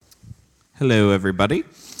Hello, everybody.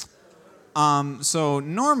 So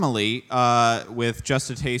normally, with Just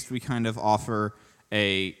a Taste, we kind of offer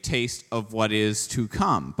a taste of what is to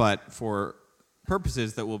come. But for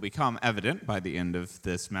purposes that will become evident by the end of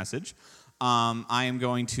this message, I am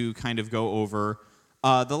going to kind of go over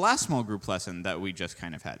the last small group lesson that we just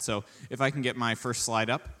kind of had. So if I can get my first slide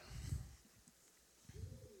up.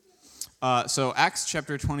 So Acts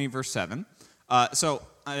chapter 20, verse 7.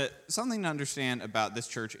 Something to understand about this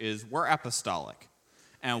church is we're apostolic.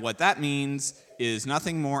 And what that means is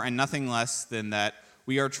nothing more and nothing less than that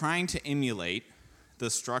we are trying to emulate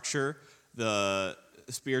the structure, the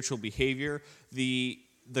spiritual behavior, the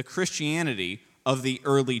Christianity of the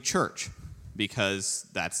early church, because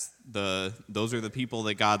those are the people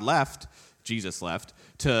that God left, Jesus left,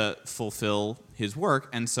 to fulfill his work.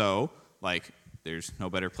 And so, there's no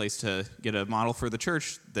better place to get a model for the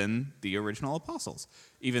church than the original apostles,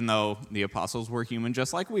 even though the apostles were human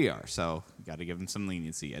just like we are. So you got to give them some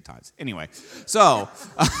leniency at times. Anyway, so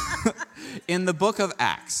in the book of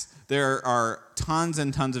Acts, there are tons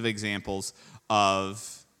and tons of examples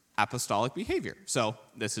of apostolic behavior. So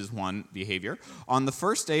this is one behavior. On the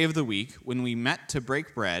first day of the week, when we met to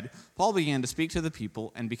break bread, Paul began to speak to the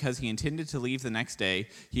people, and because he intended to leave the next day,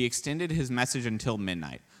 he extended his message until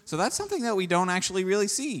midnight. So that's something that we don't actually really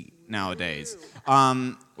see nowadays.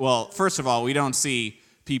 Well, first of all, we don't see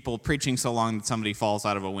people preaching so long that somebody falls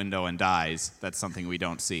out of a window and dies. That's something we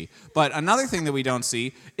don't see. But another thing that we don't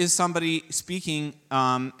see is somebody speaking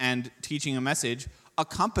and teaching a message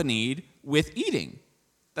accompanied with eating.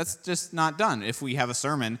 That's just not done. If we have a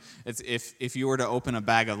sermon, if you were to open a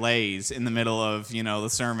bag of Lay's in the middle of, the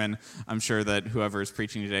sermon, I'm sure that whoever is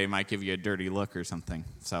preaching today might give you a dirty look or something.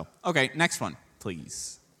 So, okay, next one,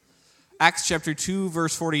 please. Acts chapter 2,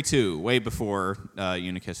 verse 42, way before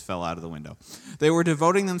Eutychus fell out of the window. They were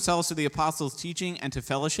devoting themselves to the apostles' teaching and to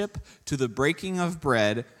fellowship, to the breaking of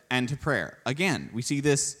bread and to prayer. Again, we see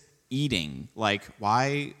this eating.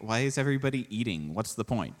 Why is everybody eating? What's the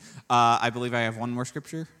point? I believe I have one more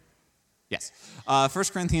scripture. Yes. 1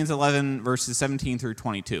 Corinthians 11, verses 17 through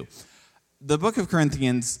 22. The book of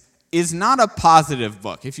Corinthians is not a positive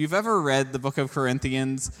book. If you've ever read the book of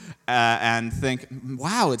Corinthians and think,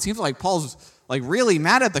 wow, it seems like Paul's really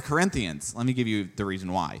mad at the Corinthians. Let me give you the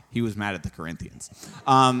reason why. He was mad at the Corinthians.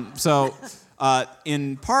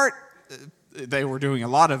 In part, they were doing a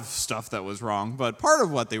lot of stuff that was wrong, but part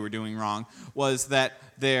of what they were doing wrong was that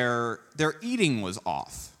their eating was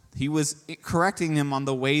off. He was correcting them on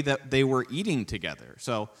the way that they were eating together.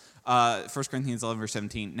 So 1 Corinthians 11, verse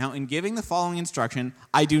 17. Now, in giving the following instruction,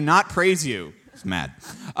 I do not praise you, he's mad,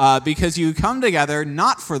 because you come together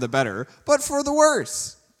not for the better, but for the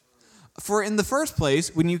worse. For in the first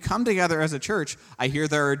place, when you come together as a church, I hear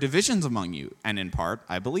there are divisions among you, and in part,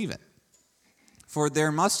 I believe it. For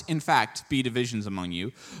there must, in fact, be divisions among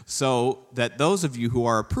you, so that those of you who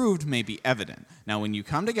are approved may be evident. Now, when you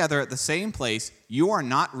come together at the same place, you are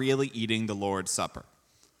not really eating the Lord's Supper.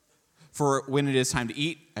 For when it is time to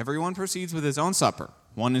eat, everyone proceeds with his own supper.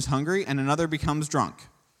 One is hungry, and another becomes drunk.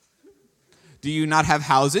 Do you not have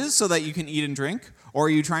houses so that you can eat and drink? Or are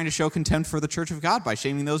you trying to show contempt for the church of God by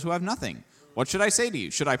shaming those who have nothing? What should I say to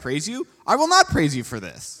you? Should I praise you? I will not praise you for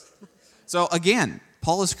this. So again,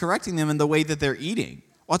 Paul is correcting them in the way that they're eating.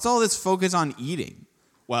 What's all this focus on eating?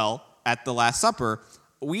 Well, at the Last Supper,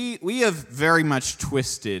 we have very much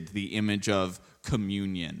twisted the image of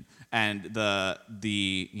communion and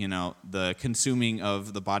the consuming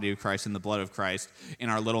of the body of Christ and the blood of Christ in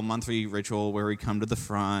our little monthly ritual where we come to the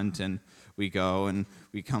front and we go and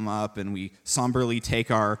we come up and we somberly take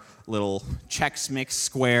our little Chex Mix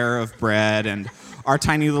square of bread and our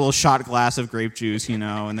tiny little shot glass of grape juice,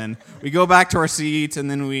 and then we go back to our seats and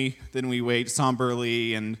then we wait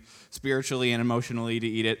somberly and spiritually and emotionally to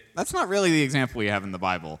eat it. That's not really the example we have in the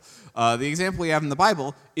Bible. The example we have in the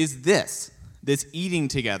Bible is this eating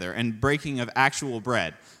together and breaking of actual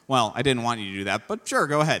bread. Well, I didn't want you to do that, but sure,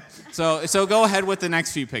 go ahead. So go ahead with the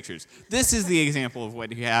next few pictures. This is the example of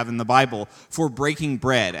what you have in the Bible for breaking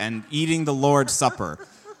bread and eating the Lord's Supper.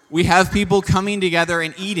 We have people coming together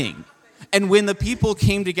and eating. And when the people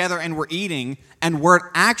came together and were eating and weren't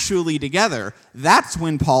actually together, that's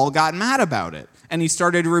when Paul got mad about it. And he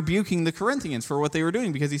started rebuking the Corinthians for what they were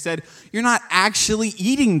doing because he said, you're not actually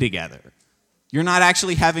eating together. You're not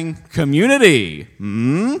actually having community.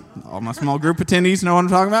 All my small group attendees know what I'm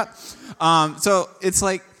talking about. So it's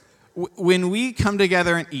like when we come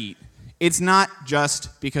together and eat, it's not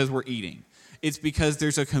just because we're eating. It's because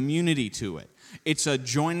there's a community to it. It's a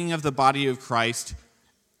joining of the body of Christ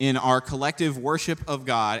in our collective worship of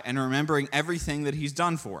God and remembering everything that he's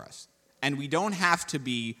done for us. And we don't have to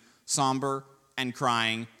be somber and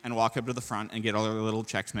crying and walk up to the front and get all our little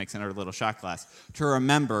Chex Mix and our little shot glass to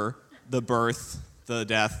remember the birth, the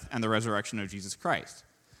death, and the resurrection of Jesus Christ.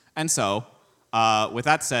 And so, with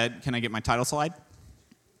that said, can I get my title slide?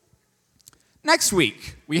 Next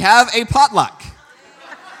week, we have a potluck.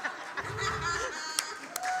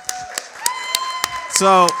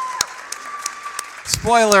 So,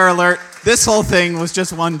 spoiler alert, this whole thing was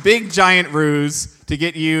just one big giant ruse to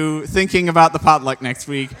get you thinking about the potluck next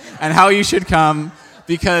week and how you should come,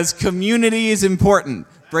 because community is important.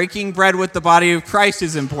 Breaking bread with the body of Christ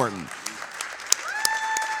is important.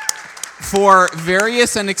 For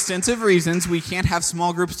various and extensive reasons, we can't have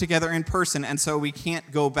small groups together in person, and so we can't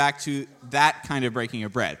go back to that kind of breaking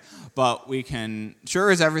of bread. But we can,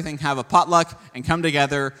 sure as everything, have a potluck and come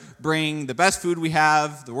together, bring the best food we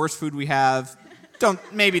have, the worst food we have.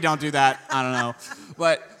 Maybe don't do that. I don't know.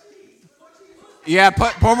 But yeah,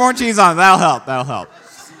 pour more cheese on it. That'll help.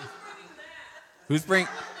 Who's bring?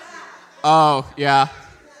 Oh, yeah.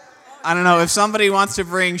 I don't know. If somebody wants to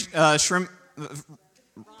bring shrimp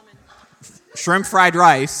fried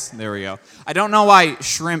rice, there we go. I don't know why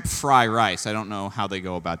shrimp fry rice. I don't know how they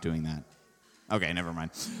go about doing that. Okay, never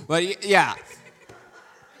mind. But yeah,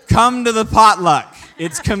 come to the potluck.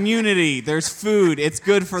 It's community. There's food. It's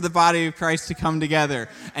good for the body of Christ to come together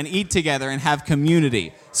and eat together and have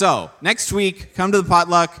community. So next week, come to the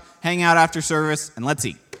potluck, hang out after service, and let's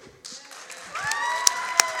eat.